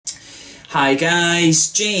Hi guys,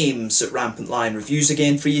 James at RampantLionReviews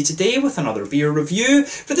again for you today with another beer review.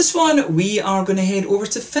 For this one we are going to head over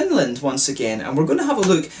to Finland once again, and we're going to have a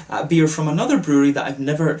look at a beer from another brewery that I've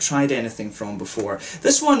never tried anything from before.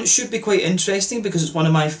 This one should be quite interesting because it's one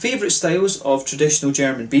of my favourite styles of traditional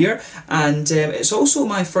German beer, and it's also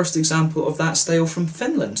my first example of that style from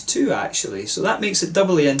Finland too actually, so that makes it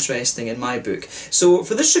doubly interesting in my book. So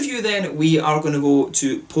for this review then we are going to go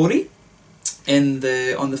to Pori on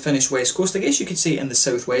the Finnish west coast, I guess you could say in the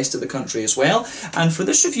southwest of the country as well. And for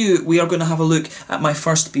this review we are going to have a look at my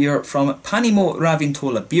first beer from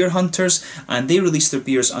Panimoravintola Beer Hunters, and they release their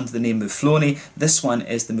beers under the name Mufloni. This one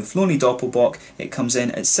is the Mufloni Doppelbock. It comes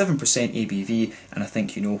in at 7% ABV, and I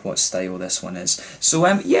think you know what style this one is. So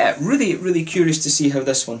yeah, really curious to see how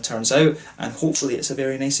this one turns out, and hopefully it's a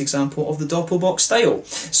very nice example of the Doppelbock style.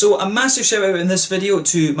 So a massive shout out in this video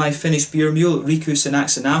to my Finnish beer mule Riku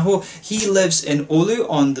Sanaksanaho. He lives in Oulu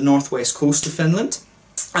on the northwest coast of Finland,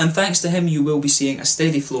 and thanks to him you will be seeing a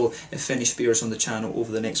steady flow of Finnish beers on the channel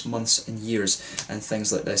over the next months and years and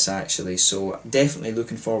things like this actually, so definitely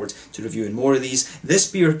looking forward to reviewing more of these.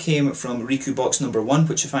 This beer came from Riku box number 1,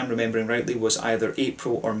 which if I'm remembering rightly was either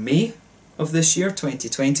April or May of this year,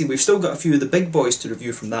 2020. We've still got a few of the big boys to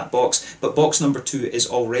review from that box, but box number 2 is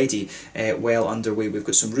already well underway. We've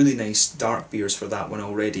got some really nice dark beers for that one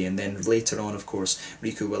already, and then later on of course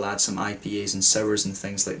Riku will add some IPAs and sours and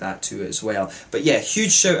things like that to it as well. But yeah,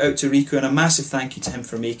 huge shout out to Riku and a massive thank you to him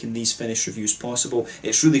for making these Finnish reviews possible.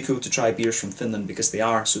 It's really cool to try beers from Finland because they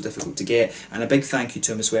are so difficult to get, and a big thank you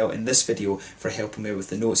to him as well in this video for helping me out with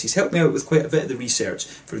the notes. He's helped me out with quite a bit of the research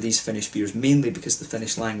for these Finnish beers, mainly because the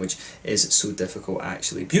Finnish language is so difficult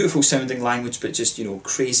actually. Beautiful sounding language, but just, you know,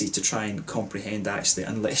 crazy to try and comprehend actually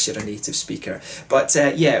unless you're a native speaker. But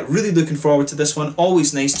yeah, really looking forward to this one.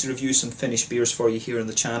 Always nice to review some Finnish beers for you here on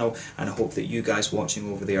the channel, and I hope that you guys watching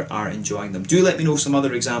over there are enjoying them. Do let me know some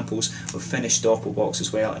other examples of Finnish Doppelbocks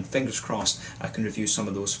as well, and fingers crossed I can review some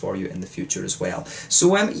of those for you in the future as well.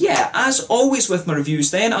 So yeah, as always with my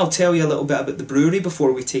reviews then, I'll tell you a little bit about the brewery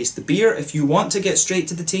before we taste the beer. If you want to get straight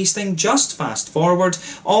to the tasting, just fast forward.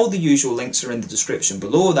 All the usual links are in the description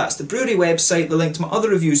below. That's the brewery website, the link to my other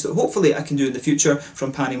reviews that hopefully I can do in the future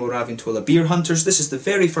from Panimoravintola Beer Hunters. This is the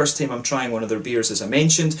very first time I'm trying one of their beers, as I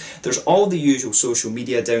mentioned. There's all the usual social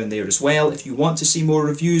media down there as well. If you want to see more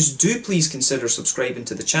reviews, do please consider subscribing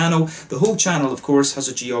to the channel. The whole channel of course has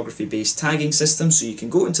a geography based tagging system, so you can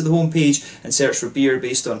go into the home page and search for beer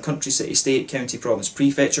based on country, city, state, county, province,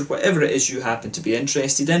 prefecture, whatever it is you happen to be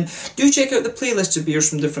interested in. Do check out the playlist of beers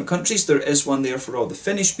from different countries. There is one there for all the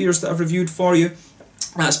Finnish beers that I've reviewed for you.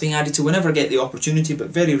 That's being added to whenever I get the opportunity, but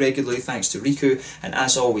very regularly thanks to Riku. And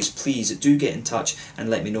as always, please do get in touch and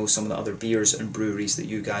let me know some of the other beers and breweries that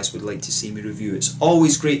you guys would like to see me review. It's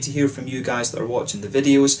always great to hear from you guys that are watching the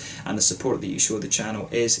videos, and the support that you show the channel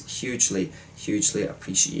is hugely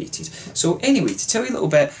appreciated. So anyway, to tell you a little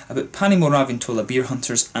bit about Panimoravintola Beer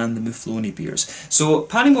Hunters and the Mufloni beers. So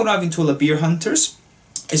Panimoravintola Beer Hunters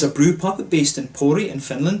is a brew pub based in Pori in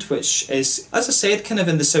Finland, which is, as I said, kind of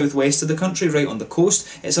in the southwest of the country, right on the coast.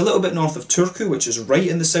 It's a little bit north of Turku, which is right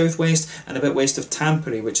in the southwest, and a bit west of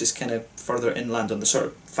Tampere, which is kind of further inland on the sort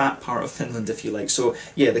of fat part of Finland, if you like. So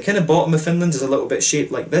yeah, the kind of bottom of Finland is a little bit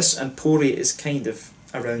shaped like this, and Pori is kind of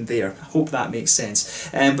around there. I hope that makes sense.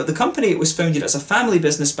 But the company was founded as a family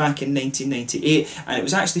business back in 1998, and it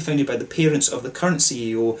was actually founded by the parents of the current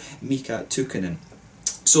CEO, Mika Tukkonen.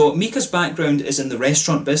 So Mika's background is in the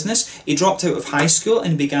restaurant business. He dropped out of high school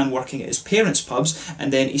and began working at his parents' pubs,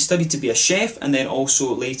 and then he studied to be a chef, and then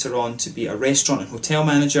also later on to be a restaurant and hotel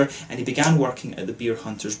manager, and he began working at the Beer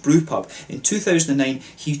Hunters brew pub. In 2009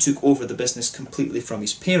 he took over the business completely from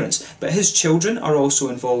his parents, but his children are also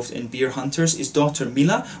involved in Beer Hunters. His daughter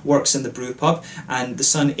Mila works in the brew pub, and the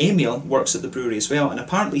son Emil works at the brewery as well, and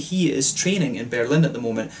apparently he is training in Berlin at the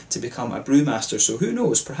moment to become a brewmaster, so who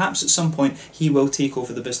knows, perhaps at some point he will take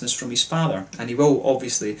over the business from his father, and he will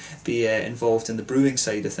obviously be involved in the brewing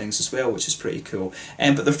side of things as well, which is pretty cool.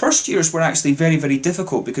 But the first years were actually very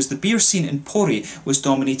difficult because the beer scene in Pori was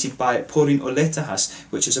dominated by Porin-Oletahas,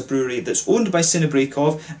 which is a brewery that's owned by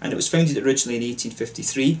Sinebrekov, and it was founded originally in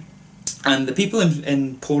 1853. And the people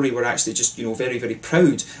in Pori were actually just, you know, very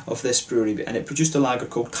proud of this brewery, and it produced a lager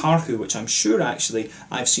called Karhu, which I'm sure actually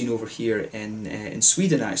I've seen over here in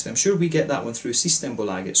Sweden actually. I'm sure we get that one through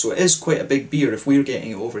Systembolaget, so it is quite a big beer if we're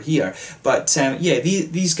getting it over here. But yeah,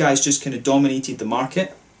 these guys just kind of dominated the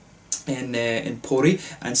market in Pori,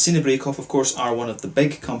 and Sinebrekov of course are one of the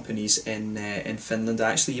big companies in Finland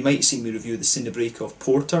actually. You might have seen me review the Sinebrekov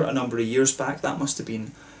Porter a number of years back. That must have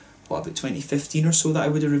been what, about 2015 or so that I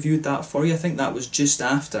would have reviewed that for you. I think that was just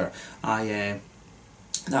after I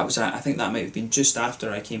That was, I think that might have been just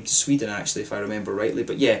after I came to Sweden, actually, if I remember rightly.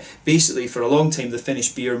 But yeah, basically for a long time the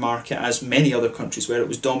Finnish beer market, as many other countries were, it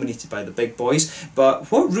was dominated by the big boys.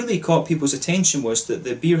 But what really caught people's attention was that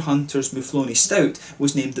the Beer Hunters Mufloni Stout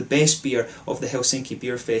was named the best beer of the Helsinki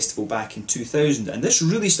Beer Festival back in 2000. And this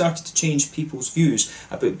really started to change people's views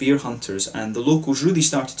about beer hunters, and the locals really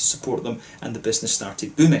started to support them, and the business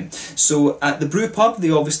started booming. So at the brew pub,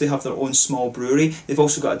 they obviously have their own small brewery. They've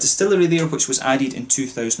also got a distillery there, which was added in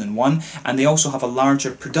 2001, and they also have a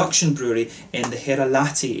larger production brewery in the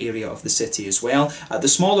Heralahti area of the city as well. At the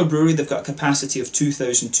smaller brewery, they've got a capacity of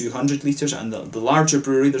 2,200 litres, and the larger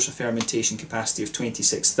brewery, there's a fermentation capacity of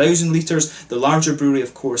 26,000 litres. The larger brewery,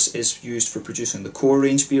 of course, is used for producing the core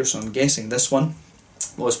range beer, so I'm guessing this one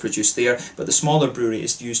was produced there, but the smaller brewery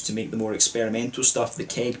is used to make the more experimental stuff, the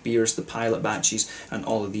keg beers, the pilot batches, and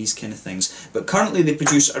all of these kind of things. But currently they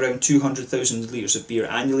produce around 200,000 litres of beer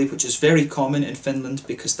annually, which is very common in Finland,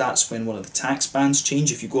 because that's when one of the tax bands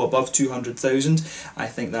change. If you go above 200,000, I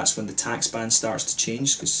think that's when the tax band starts to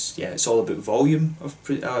change, because yeah, it's all about volume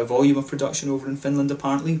of production over in Finland,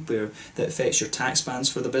 apparently, where that affects your tax bands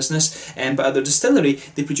for the business. But at their distillery,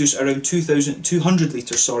 they produce around 200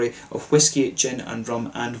 litres, of whiskey, gin, and rum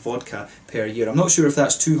and vodka per year. I'm not sure if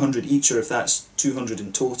that's 200 each or if that's 200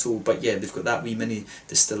 in total, but yeah, they've got that wee mini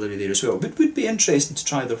distillery there as well. It would be interesting to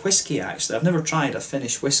try their whiskey, actually. I've never tried a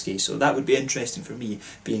Finnish whiskey, so that would be interesting for me,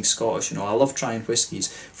 being Scottish. You know, I love trying whiskies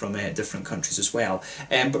from different countries as well.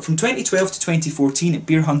 But from 2012 to 2014,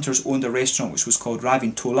 Beer Hunters owned a restaurant which was called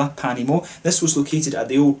Ravintola Panimo. This was located at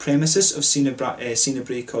the old premises of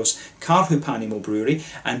Sinebrykov's Karhupanimo brewery,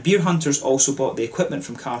 and Beer Hunters also bought the equipment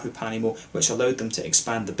from Karhupanimo, which allowed them to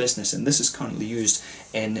expand the business, and this is currently used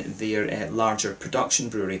in their larger production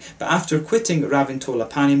brewery. But after quitting Ravintola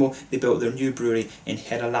Panimo, they built their new brewery in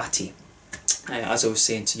Heralahti, as I was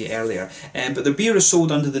saying to you earlier. But their beer is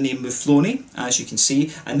sold under the name Mufloni, as you can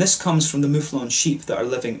see, and this comes from the Muflon sheep that are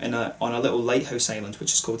living on a little lighthouse island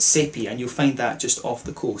which is called Sepi, and you'll find that just off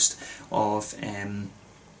the coast of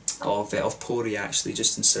Pori, actually,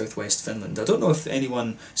 just in southwest Finland. I don't know if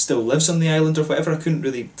anyone still lives on the island or whatever. I couldn't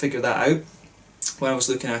really figure that out when I was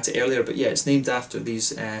looking at it earlier, but yeah, it's named after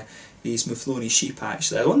these Mufloni sheep,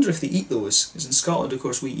 actually. I wonder if they eat those, because in Scotland, of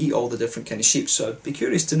course, we eat all the different kind of sheep, so I'd be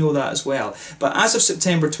curious to know that as well. But as of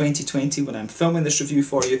September 2020, when I'm filming this review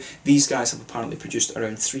for you, these guys have apparently produced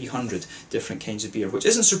around 300 different kinds of beer, which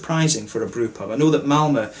isn't surprising for a brew pub. I know that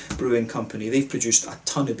Malmö Brewing Company, they've produced a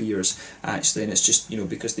ton of beers, actually, and it's just, you know,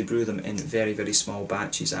 because they brew them in very, very small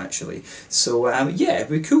batches, actually. So, yeah, it'd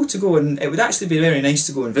be cool to go, and it would actually be very nice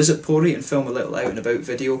to go and visit Pori and film a little out and about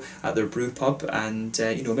video at their brew pub, and,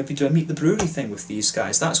 you know, maybe do a meet the brewery thing with these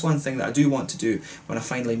guys. That's one thing that I do want to do when I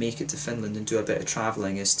finally make it to Finland and do a bit of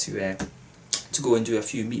travelling, is to go and do a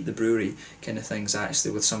few meet the brewery kind of things, actually,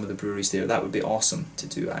 with some of the breweries there. That would be awesome to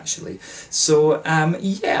do, actually. So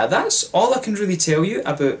yeah, that's all I can really tell you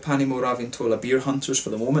about Panimoravintola Beer Hunters for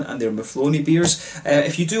the moment and their Mufloni beers.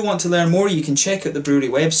 If you do want to learn more, you can check out the brewery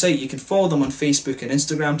website. You can follow them on Facebook and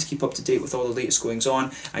Instagram to keep up to date with all the latest goings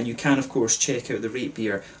on, and you can of course check out the Rate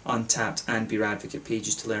Beer, Untappd and Beer Advocate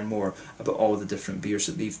pages to learn more about all the different beers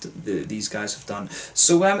that these guys have done.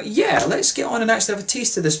 So yeah, let's get on and actually have a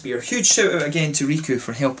taste of this beer. Huge shout out again to Riku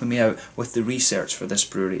for helping me out with the research for this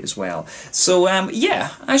brewery as well. So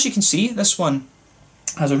yeah, as you can see, this one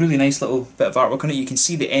has a really nice little bit of artwork on it. You can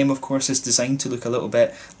see the M, of course, is designed to look a little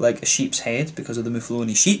bit like a sheep's head because of the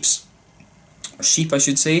Mufloni sheep, I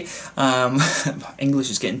should say.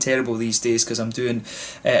 English is getting terrible these days because I'm doing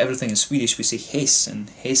everything in Swedish. We say hes and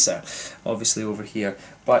heser, obviously, over here.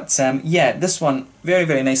 But yeah, this one, very,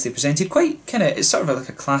 very nicely presented. Quite kind of, it's sort of like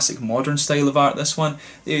a classic modern style of art, this one.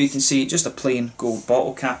 There you can see just a plain gold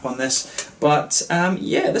bottle cap on this. But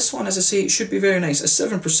yeah, this one, as I say, it should be very nice. A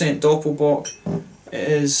 7% Doppelbock.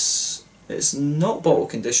 It's not bottle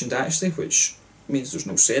conditioned, actually, which means there's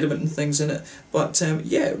no sediment and things in it. But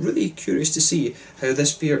yeah, really curious to see how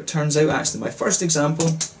this beer turns out, actually. My first example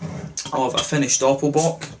of a finished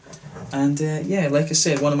Doppelbock. And yeah, like I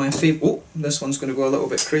said, one of my favourite... Oh, this one's going to go a little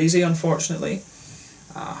bit crazy, unfortunately.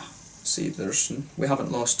 See, we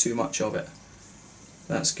haven't lost too much of it.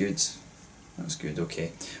 That's good. That's good,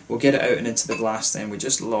 okay. We'll get it out and into the glass then. We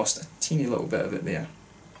just lost a teeny little bit of it there.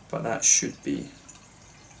 But that should be...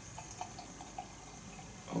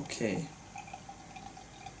 okay.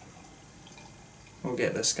 We'll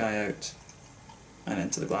get this guy out and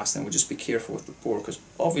into the glass then. We'll just be careful with the pour, because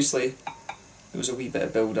obviously there was a wee bit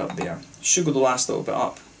of build up there. Sugar the last little bit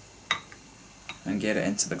up and get it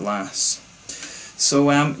into the glass.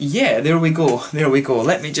 So yeah, there we go, there we go.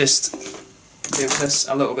 Let me just give this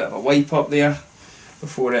a little bit of a wipe up there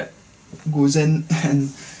before it goes in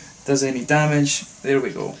and does any damage. There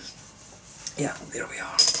we go. Yeah, there we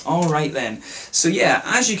are. Alright then. So yeah,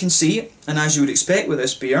 as you can see, and as you would expect with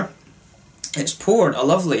this beer, it's poured a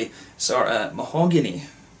lovely sort of mahogany.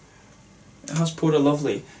 It has poured a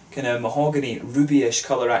lovely kind of mahogany rubyish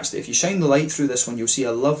colour actually. If you shine the light through this one, you'll see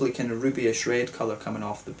a lovely kind of rubyish red colour coming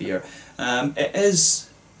off the beer. It is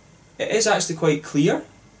actually quite clear,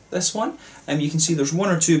 this one. You can see there's one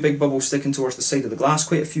or two big bubbles sticking towards the side of the glass,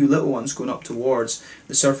 quite a few little ones going up towards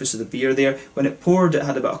the surface of the beer there. When it poured, it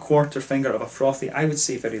had about a quarter finger of a frothy, I would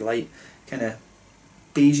say very light, kind of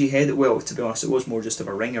beigey head. Well, to be honest, it was more just of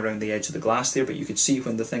a ring around the edge of the glass there, but you could see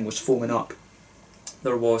when the thing was foaming up,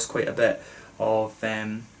 there was quite a bit of,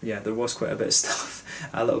 yeah, there was quite a bit of stuff,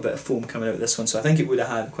 a little bit of foam coming out of this one, so I think it would have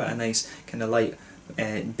had quite a nice kind of light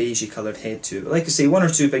beigey coloured head to it. But like I say, one or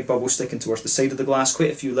two big bubbles sticking towards the side of the glass,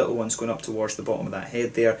 quite a few little ones going up towards the bottom of that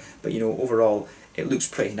head there, but you know, overall it looks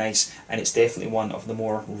pretty nice, and it's definitely one of the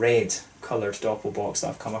more red coloured Doppelbocks that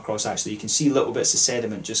I've come across actually. You can see little bits of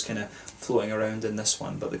sediment just kind of floating around in this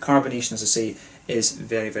one, but the carbonation, as I say, is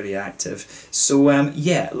very, very active. So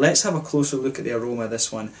yeah, let's have a closer look at the aroma of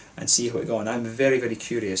this one and see how it goes. I'm very, very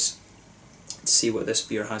curious to see what this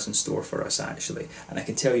beer has in store for us actually, and I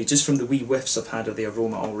can tell you just from the wee whiffs I've had of the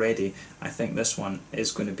aroma already, I think this one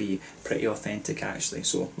is going to be pretty authentic actually.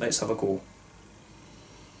 So let's have a go.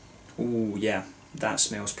 Ooh yeah, that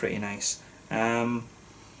smells pretty nice.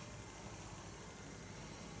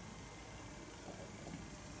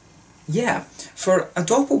 Yeah, for a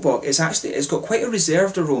Doppelbock, it's got quite a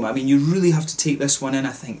reserved aroma. I mean, you really have to take this one in,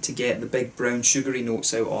 I think, to get the big brown sugary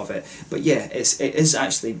notes out of it. But yeah, it is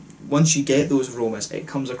actually, once you get those aromas, it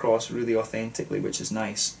comes across really authentically, which is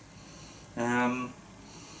nice.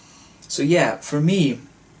 So yeah, for me,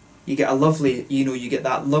 you get a lovely, you know, you get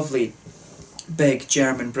that lovely big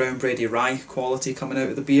German brown bready rye quality coming out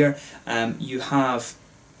of the beer. You have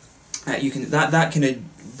that kind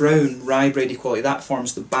of brown rye bready quality, that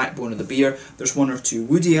forms the backbone of the beer. There's one or two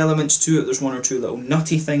woody elements to it, there's one or two little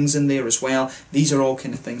nutty things in there as well. These are all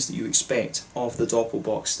kind of things that you expect of the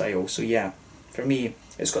Doppelbock style. So yeah, for me,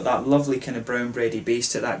 it's got that lovely kind of brown bready base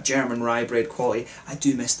to it, that German rye bread quality. I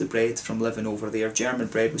do miss the bread from living over there. German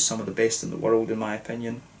bread was some of the best in the world in my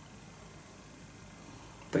opinion.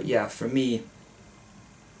 But yeah, for me,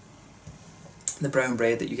 the brown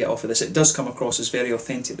bread that you get off of this, it does come across as very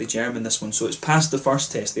authentically German, this one, so it's passed the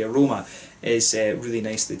first test. The aroma is really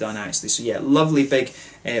nicely done actually. So yeah, lovely big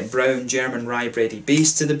brown German rye bready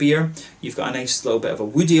base to the beer. You've got a nice little bit of a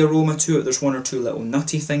woody aroma to it. There's one or two little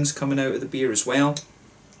nutty things coming out of the beer as well.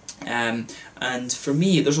 And for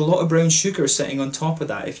me, there's a lot of brown sugar sitting on top of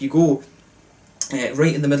that. If you go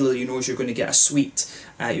right in the middle of your nose, you're going to get a sweet,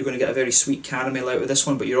 you're going to get a very sweet caramel out of this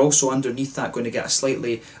one, but you're also underneath that going to get a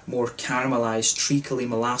slightly more caramelised, treacly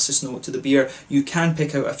molasses note to the beer. You can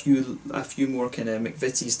pick out a few more kind of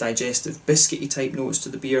McVitie's digestive biscuity type notes to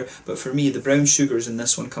the beer, but for me the brown sugars in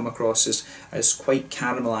this one come across as quite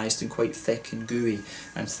caramelised and quite thick and gooey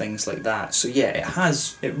and things like that. So yeah,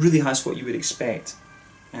 it really has what you would expect.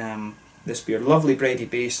 This beer, lovely bready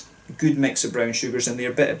base, good mix of brown sugars in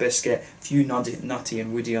there, bit of biscuit, few nutty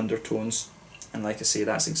and woody undertones, and like I say,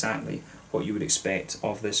 that's exactly what you would expect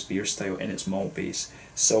of this beer style in its malt base.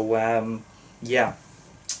 So yeah,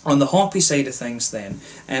 on the hoppy side of things then,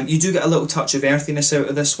 you do get a little touch of earthiness out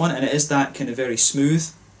of this one, and it is that kind of very smooth,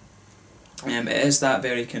 it is that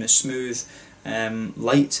very kind of smooth,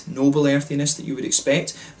 light, noble earthiness that you would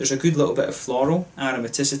expect. There's a good little bit of floral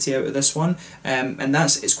aromaticity out of this one, and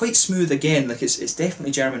it's quite smooth again. Like it's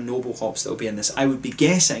definitely German noble hops that will be in this. I would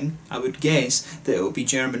guess that it will be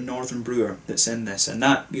German Northern Brewer that's in this, and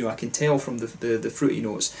that, you know, I can tell from the fruity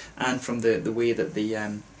notes and from the way that the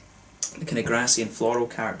kind of grassy and floral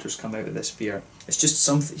characters come out of this beer. It's just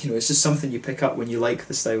something, you know, it's just something you pick up when you like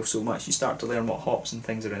the style so much. You start to learn what hops and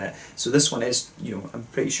things are in it. So this one is, you know, I'm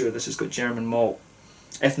pretty sure this has got German malt,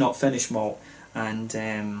 if not Finnish malt, and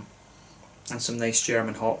some nice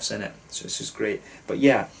German hops in it. So this is great. But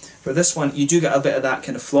yeah, for this one, you do get a bit of that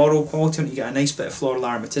kind of floral quality, and you get a nice bit of floral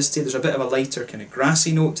aromaticity. There's a bit of a lighter kind of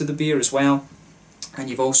grassy note to the beer as well. And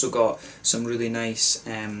you've also got some really nice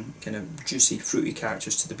kind of juicy fruity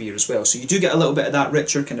characters to the beer as well. So you do get a little bit of that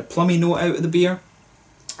richer kind of plummy note out of the beer.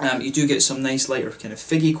 You do get some nice lighter kind of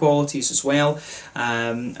figgy qualities as well.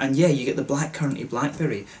 And yeah, you get the blackcurranty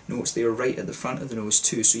blackberry notes there right at the front of the nose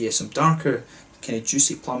too. So yeah, some darker kind of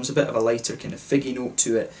juicy plums, a bit of a lighter kind of figgy note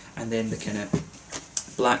to it, and then the kind of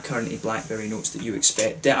blackcurranty blackberry notes that you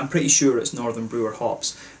expect. I'm pretty sure it's Northern Brewer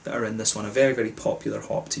hops that are in this one. A very, very popular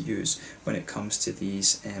hop to use when it comes to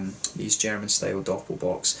these German style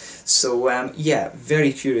Doppelbocks. So yeah,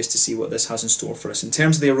 very curious to see what this has in store for us. In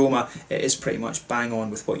terms of the aroma, it is pretty much bang on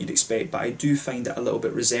with what you'd expect, but I do find it a little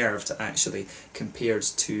bit reserved actually compared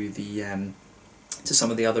to the to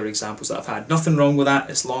some of the other examples that I've had. Nothing wrong with that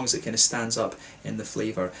as long as it kind of stands up in the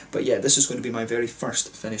flavour. But yeah, this is going to be my very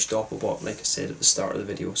first finished Doppelbock, like I said at the start of the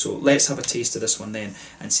video. So let's have a taste of this one then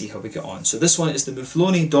and see how we get on. So this one is the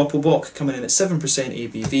Mufloni Doppelbock, coming in at 7%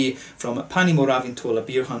 ABV from Panimoravintola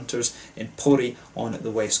Beer Hunters in Pori on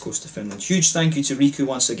the west coast of Finland. Huge thank you to Riku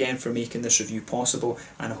once again for making this review possible,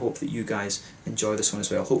 and I hope that you guys enjoy this one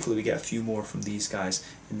as well. Hopefully we get a few more from these guys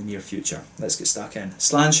in the near future. Let's get stuck in.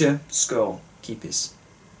 Sláinte, skål. Keepies.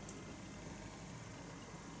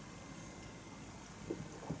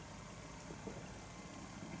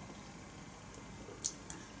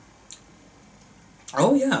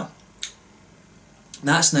 Oh yeah,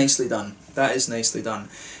 that's nicely done. That is nicely done.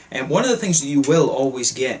 And one of the things that you will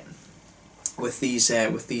always get with these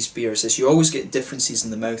beers is you always get differences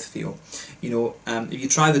in the mouthfeel. You know, if you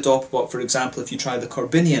try the Doppelbock, for example, if you try the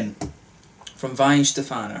Corbinian from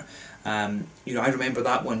Weihenstephaner, you know, I remember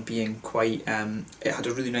that one being quite, it had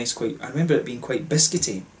a really nice, I remember it being quite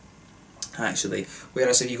biscuity, actually.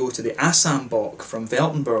 Whereas if you go to the Assam Bock from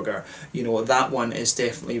Weltenberger, you know, that one is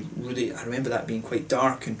definitely really, I remember that being quite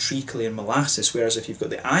dark and treacly and molasses, whereas if you've got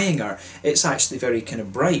the Eyinger, it's actually very kind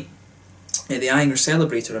of bright. The Eyinger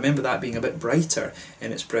Celebrator, I remember that being a bit brighter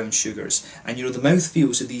in its brown sugars. And you know, the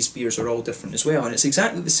mouthfeels of these beers are all different as well, and it's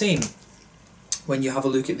exactly the same when you have a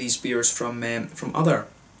look at these beers from other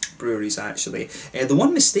breweries actually. The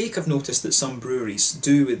one mistake I've noticed that some breweries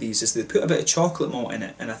do with these is they put a bit of chocolate malt in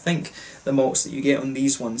it, and I think the malts that you get on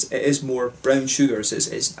these ones, it is more brown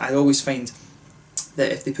sugars. I always find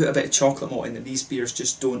that if they put a bit of chocolate malt in it, these beers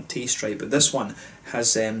just don't taste right. But this one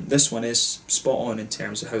has, this one is spot on in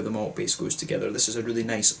terms of how the malt base goes together. This is a really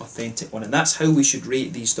nice, authentic one, and that's how we should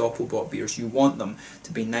rate these Doppelbock beers. You want them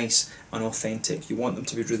to be nice and authentic. You want them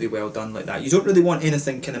to be really well done like that. You don't really want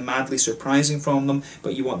anything kind of madly surprising from them,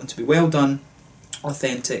 but you want them to be well done,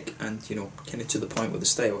 authentic, and you know, kind of to the point with the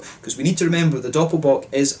style. Because we need to remember the Doppelbock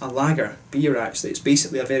is a lager beer actually. It's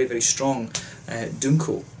basically a very, very strong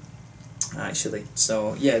Dunkel actually.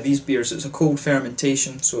 So yeah, these beers, it's a cold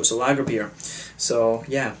fermentation, so it's a lager beer. So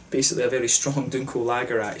yeah, basically a very strong Dunkel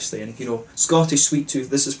lager actually. And you know, Scottish sweet tooth,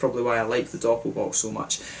 this is probably why I like the Doppelbock so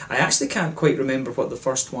much. I actually can't quite remember what the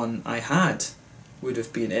first one I had would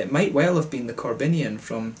have been. It might well have been the Corbinian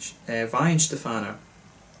from Weihenstephaner. I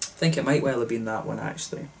think it might well have been that one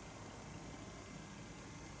actually.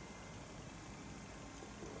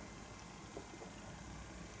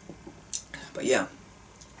 But yeah,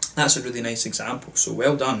 that's a really nice example. So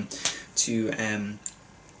well done to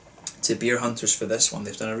Beer Hunters for this one.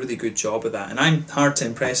 They've done a really good job with that, and I'm hard to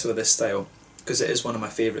impress with this style because it is one of my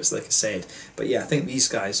favourites, like I said. But yeah, I think these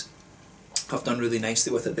guys have done really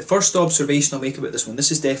nicely with it. The first observation I'll make about this one,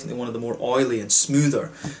 this is definitely one of the more oily and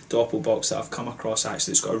smoother Doppelbocks that I've come across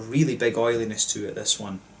actually. It's got a really big oiliness to it, this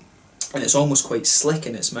one. And it's almost quite slick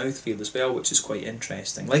in its mouthfeel as well, which is quite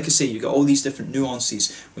interesting. Like I say, you get all these different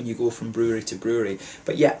nuances when you go from brewery to brewery.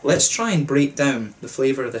 But yeah, let's try and break down the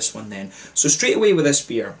flavour of this one then. So straight away with this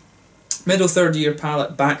beer, middle third of your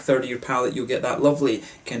palate, back third of your palate, you'll get that lovely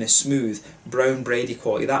kind of smooth brown bready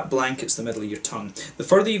quality. That blankets the middle of your tongue. The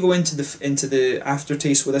further you go into the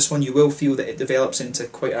aftertaste with this one, you will feel that it develops into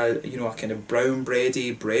quite a, you know, a kind of brown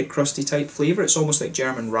bready, bread crusty type flavour. It's almost like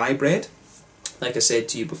German rye bread, like I said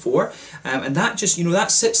to you before, and that just, you know, that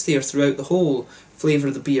sits there throughout the whole flavour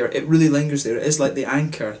of the beer. It really lingers there. It is like the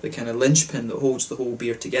anchor, the kind of linchpin that holds the whole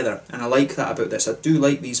beer together, and I like that about this. I do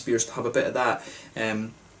like these beers to have a bit of that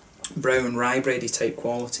brown rye bready type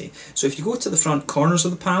quality. So if you go to the front corners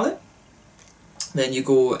of the palate, then you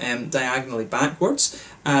go diagonally backwards,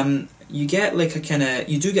 you get like a kind of,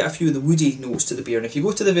 you do get a few of the woody notes to the beer. And if you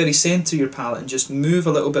go to the very centre of your palate and just move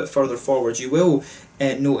a little bit further forward, you will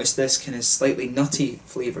notice this kind of slightly nutty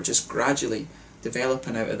flavour just gradually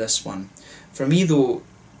developing out of this one. For me though,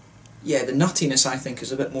 yeah, the nuttiness I think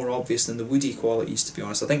is a bit more obvious than the woody qualities, to be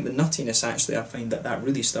honest. I think the nuttiness actually, I find that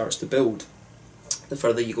really starts to build the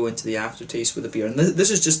further you go into the aftertaste with the beer. And this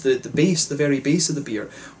is just the base, the very base of the beer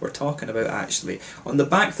we're talking about actually. On the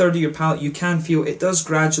back third of your palate, you can feel it does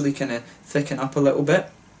gradually kind of thicken up a little bit.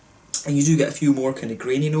 And you do get a few more kind of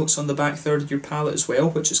grainy notes on the back third of your palate as well,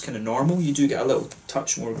 which is kind of normal. You do get a little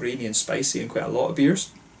touch more grainy and spicy in quite a lot of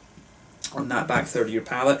beers on that back third of your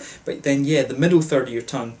palate. But then yeah, the middle third of your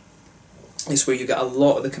tongue, is where you get a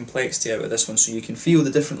lot of the complexity out of this one, so you can feel the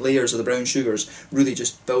different layers of the brown sugars really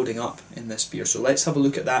just building up in this beer. So let's have a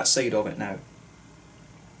look at that side of it now.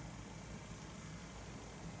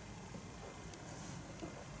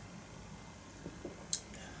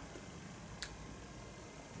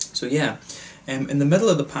 So yeah, in the middle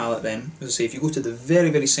of the palate then, as I say, if you go to the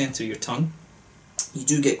very centre of your tongue, you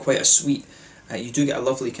do get quite a sweet, you do get a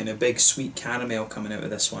lovely kind of big sweet caramel coming out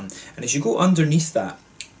of this one. And as you go underneath that,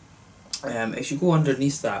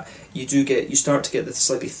 you start to get the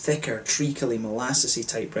slightly thicker, treacly, molassesy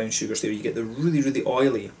type brown sugars there. You get the really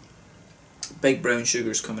oily, big brown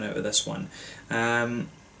sugars coming out of this one. And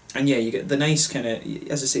yeah, you get the nice kind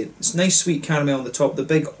of, as I say, it's nice sweet caramel on the top, the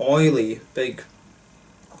big oily,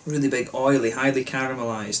 really big oily, highly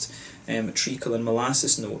caramelised treacle and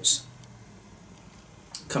molasses notes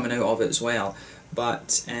coming out of it as well.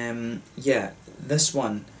 But yeah, this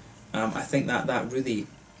one, I think that really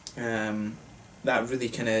kind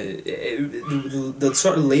of, the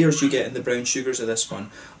sort of layers you get in the brown sugars of this one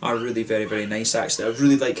are really very nice actually. I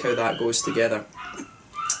really like how that goes together.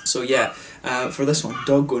 So yeah, for this one,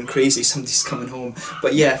 dog going crazy, somebody's coming home.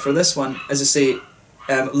 But yeah, for this one, as I say,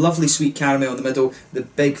 lovely sweet caramel in the middle, the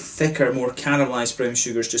big, thicker, more caramelised brown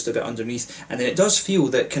sugars just a bit underneath, and then it does feel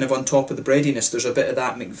that kind of on top of the breadiness there's a bit of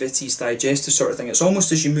that McVitie's digestive sort of thing. It's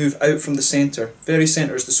almost as you move out from the centre, very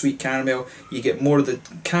centre is the sweet caramel, you get more of the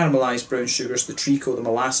caramelised brown sugars, the treacle, the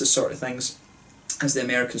molasses sort of things, as the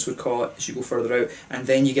Americans would call it, as you go further out, and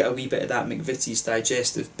then you get a wee bit of that McVitie's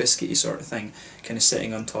digestive biscuity sort of thing kind of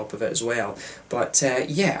sitting on top of it as well. But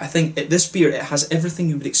yeah, I think this beer, it has everything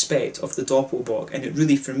you would expect of the Doppelbock, and it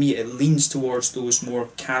really, for me, it leans towards those more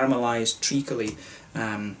caramelised, treacly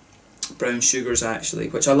brown sugars actually,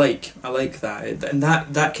 which I like that, and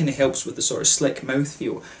that kind of helps with the sort of slick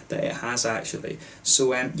mouthfeel that it has actually.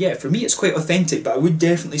 So yeah, for me it's quite authentic, but I would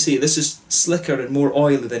definitely say this is slicker and more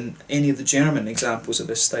oily than any of the German examples of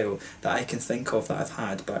this style that I can think of that I've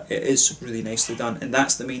had, but it is really nicely done, and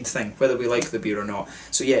that's the main thing, whether we like the beer or not.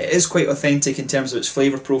 So yeah, it is quite authentic in terms of its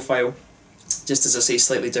flavour profile, just as I say,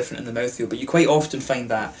 slightly different in the mouthfeel, but you quite often find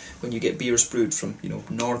that when you get beers brewed from, you know,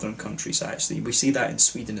 northern countries actually. We see that in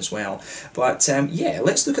Sweden as well. But yeah,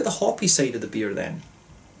 let's look at the hoppy side of the beer then.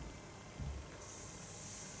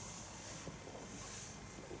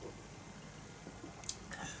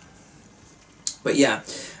 But yeah,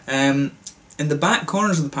 in the back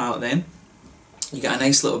corners of the palate then, you get a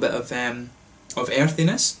nice little bit of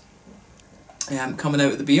earthiness coming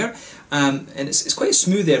out of the beer, and it's quite a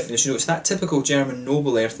smooth earthiness. You know, it's that typical German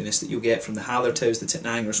noble earthiness that you'll get from the Hallertaus, the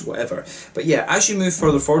Tittnangers, whatever. But yeah, as you move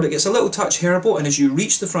further forward, it gets a little touch herbal, and as you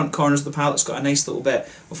reach the front corners of the palate, it's got a nice little bit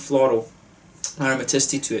of floral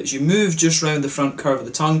aromaticity to it. As you move just round the front curve of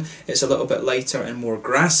the tongue, it's a little bit lighter and more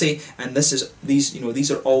grassy, and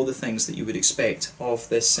these are all the things that you would expect of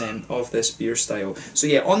this beer style. So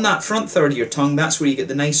yeah, on that front third of your tongue, that's where you get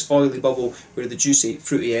the nice oily bubble where the juicy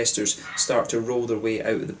fruity esters start to roll their way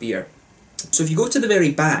out of the beer. So if you go to the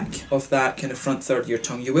very back of that kind of front third of your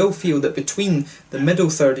tongue, you will feel that between the middle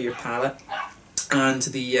third of your palate and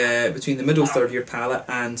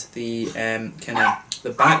the kind of the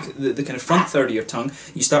back, the kind of front third of your tongue,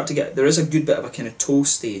 you start to get, there is a good bit of a kind of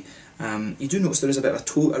toasty, you do notice there is a bit of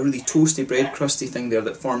a really toasty bread crusty thing there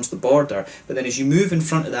that forms the border, but then as you move in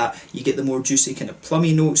front of that, you get the more juicy kind of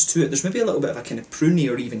plummy notes to it. There's maybe a little bit of a kind of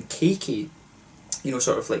pruny or even cakey, you know,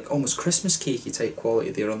 sort of like almost Christmas cakey type quality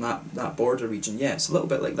there on that border region. Yeah, it's a little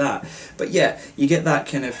bit like that. But yeah, you get that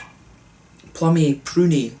kind of plummy,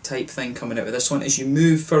 pruny type thing coming out of this one. As you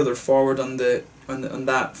move further forward on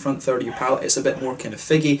that front third of your palate, it's a bit more kind of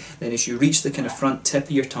figgy. Then as you reach the kind of front tip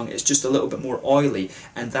of your tongue, it's just a little bit more oily,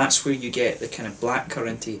 and that's where you get the kind of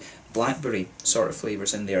blackcurranty, blackberry sort of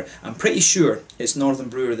flavours in there. I'm pretty sure it's Northern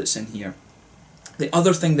Brewer that's in here. The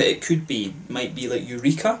other thing that it could be might be like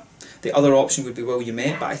Eureka. The other option would be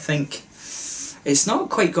Williamette, but I think it's not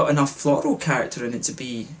quite got enough floral character in it to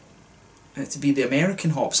be the American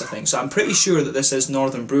hops, I think. So I'm pretty sure that this is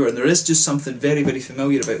Northern Brewer, and there is just something very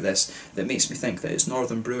familiar about this that makes me think that it's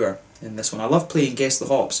Northern Brewer in this one. I love playing Guess the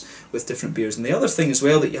Hops with different beers, and the other thing as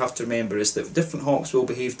well that you have to remember is that different hops will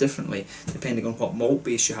behave differently depending on what malt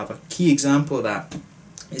base you have. A key example of that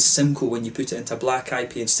is Simcoe. When you put it into a black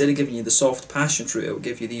IPA, instead of giving you the soft passion fruit, it will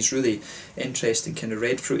give you these really interesting kind of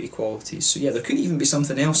red fruity qualities. So yeah, there could even be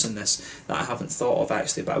something else in this that I haven't thought of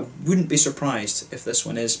actually, but I wouldn't be surprised if this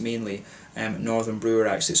one is mainly Northern Brewer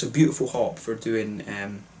actually. It's a beautiful hop for doing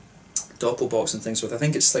Doppelbocks and things with. I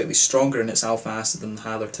think it's slightly stronger in its alpha acid than the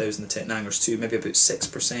Hallertaus and the Tittnangers too, maybe about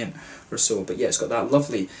 6% or so. But yeah, it's got that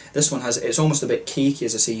lovely, this one has, it's almost a bit cakey,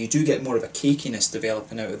 as I say. You do get more of a cakiness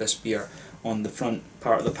developing out of this beer on the front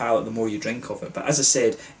part of the palate the more you drink of it. But as I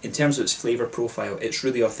said, in terms of its flavour profile, it's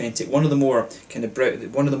really authentic. One of the more kind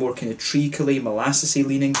of treacly, molassesy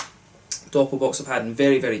leaning Doppelbocks I've had, and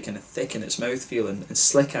very, very kind of thick in its mouthfeel and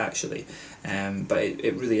slick actually. But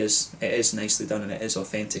it really is, it is nicely done and it is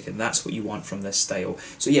authentic, and that's what you want from this style.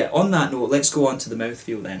 So yeah, on that note, let's go on to the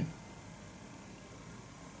mouthfeel then.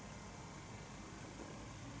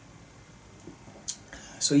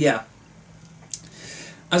 So yeah,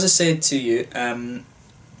 as I said to you,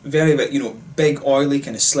 very, big, oily,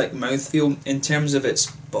 kind of slick mouthfeel. In terms of its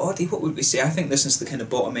body, what would we say? I think this is the kind of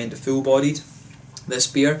bottom end of full-bodied, this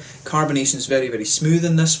beer. Carbonation is very, very smooth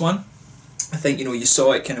in this one. I think, you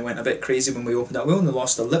saw it kind of went a bit crazy when we opened it. We only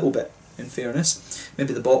lost a little bit, in fairness.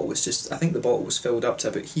 Maybe the bottle was just, I think the bottle was filled up to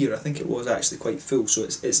about here. I think it was actually quite full, so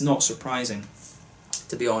it's not surprising,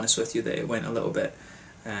 to be honest with you, that it went a little bit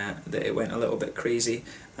crazy.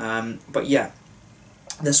 But yeah,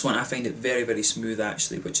 this one I find it very, very smooth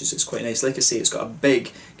actually, which is, it's quite nice. Like I say, it's got a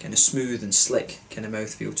big kind of smooth and slick kind of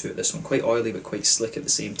mouthfeel to it. This one quite oily but quite slick at the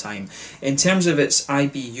same time. In terms of its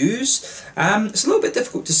IBUs, it's a little bit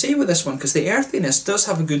difficult to say with this one because the earthiness does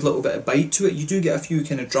have a good little bit of bite to it. You do get a few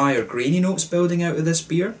kind of drier, grainy notes building out of this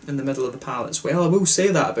beer in the middle of the palate as well. I will say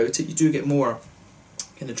that about it. You do get more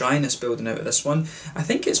kind of dryness building out of this one. I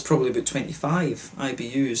think it's probably about 25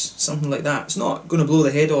 IBUs, something like that. It's not going to blow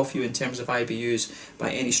the head off you in terms of IBUs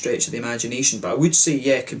by any stretch of the imagination, but I would say,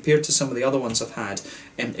 yeah, compared to some of the other ones I've had,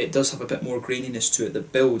 it does have a bit more graininess to it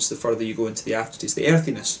that builds the further you go into the aftertaste. The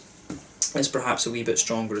earthiness is perhaps a wee bit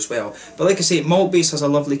stronger as well. But like I say, malt base has a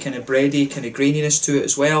lovely kind of bready, kind of graininess to it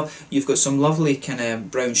as well. You've got some lovely kind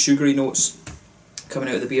of brown sugary notes coming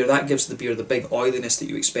out of the beer. That gives the beer the big oiliness that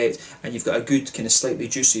you expect, and you've got a good kind of slightly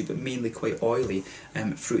juicy but mainly quite oily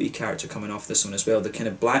fruity character coming off this one as well. The kind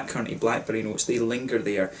of blackcurranty, blackberry notes, they linger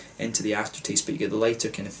there into the aftertaste, but you get the lighter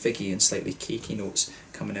kind of figgy and slightly cakey notes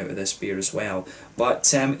coming out of this beer as well.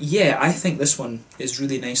 But yeah, I think this one is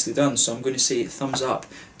really nicely done, so I'm going to say thumbs up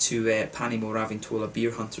to Panimoravintola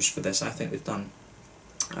Beer Hunters for this. I think they've done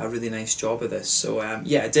a really nice job of this. So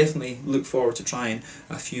yeah, I definitely look forward to trying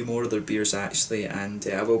a few more of their beers actually, and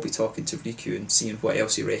I will be talking to Riku and seeing what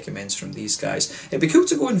else he recommends from these guys. It'd be cool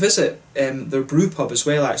to go and visit their brew pub as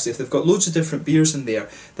well actually. If they've got loads of different beers in there,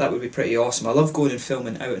 that would be pretty awesome. I love going and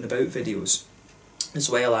filming out and about videos as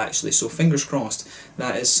well actually, so fingers crossed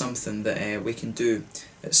that is something that we can do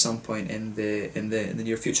at some point in the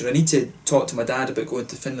near future. I need to talk to my dad about going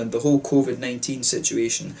to Finland. The whole COVID-19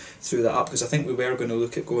 situation threw that up, because I think we were going to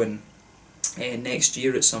look at going next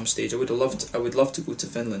year at some stage. I would love to go to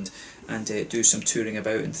Finland and do some touring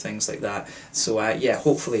about and things like that. So yeah,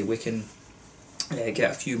 hopefully we can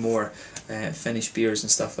get a few more Finnish beers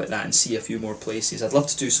and stuff like that and see a few more places. I'd love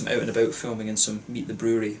to do some out and about filming and some meet the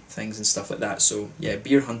brewery things and stuff like that. So yeah,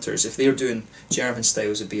 Beer Hunters, if they're doing German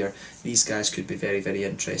styles of beer, these guys could be very, very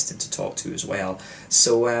interesting to talk to as well.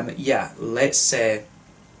 So yeah, let's leave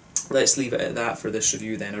it at that for this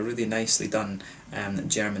review then. A really nicely done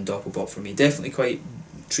German Doppelbock for me. Definitely quite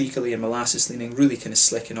treacly and molasses leaning, really kind of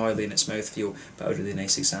slick and oily in its mouthfeel, but a really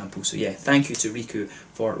nice example. So yeah, thank you to Riku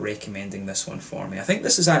for recommending this one for me. I think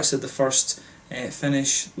this is actually the first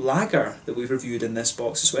Finnish lager that we've reviewed in this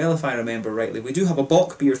box as well, if I remember rightly. We do have a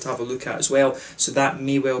bock beer to have a look at as well, so that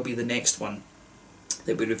may well be the next one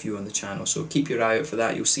that we review on the channel, so keep your eye out for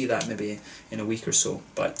that. You'll see that maybe in a week or so.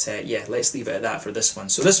 But yeah, let's leave it at that for this one.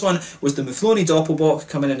 So this one was the Mufloni Doppelbock,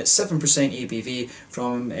 coming in at 7% ABV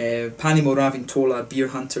from Panimoravintola Beer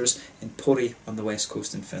Hunters in Pori on the west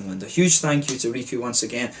coast in Finland. A huge thank you to Riku once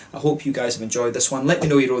again. I hope you guys have enjoyed this one. Let me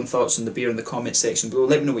know your own thoughts on the beer in the comment section below.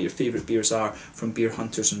 Let me know what your favourite beers are from Beer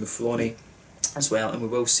Hunters and Mufloni as well, and we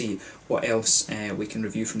will see what else we can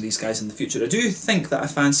review from these guys in the future. I do think that I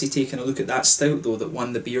fancy taking a look at that stout though that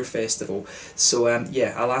won the beer festival, so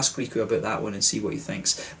yeah, I'll ask Riku about that one and see what he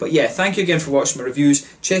thinks. But yeah, thank you again for watching my reviews.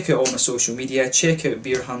 Check out all my social media, check out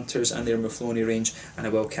Beer Hunters and their Mufloni range, and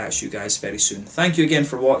I will catch you guys very soon. Thank you again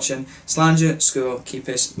for watching. Slanja, School,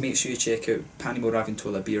 Keepis. Make sure you check out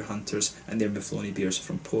Panimoravintola Beer Hunters and their Mufloni beers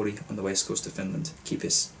from Pori on the west coast of Finland.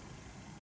 Keepis.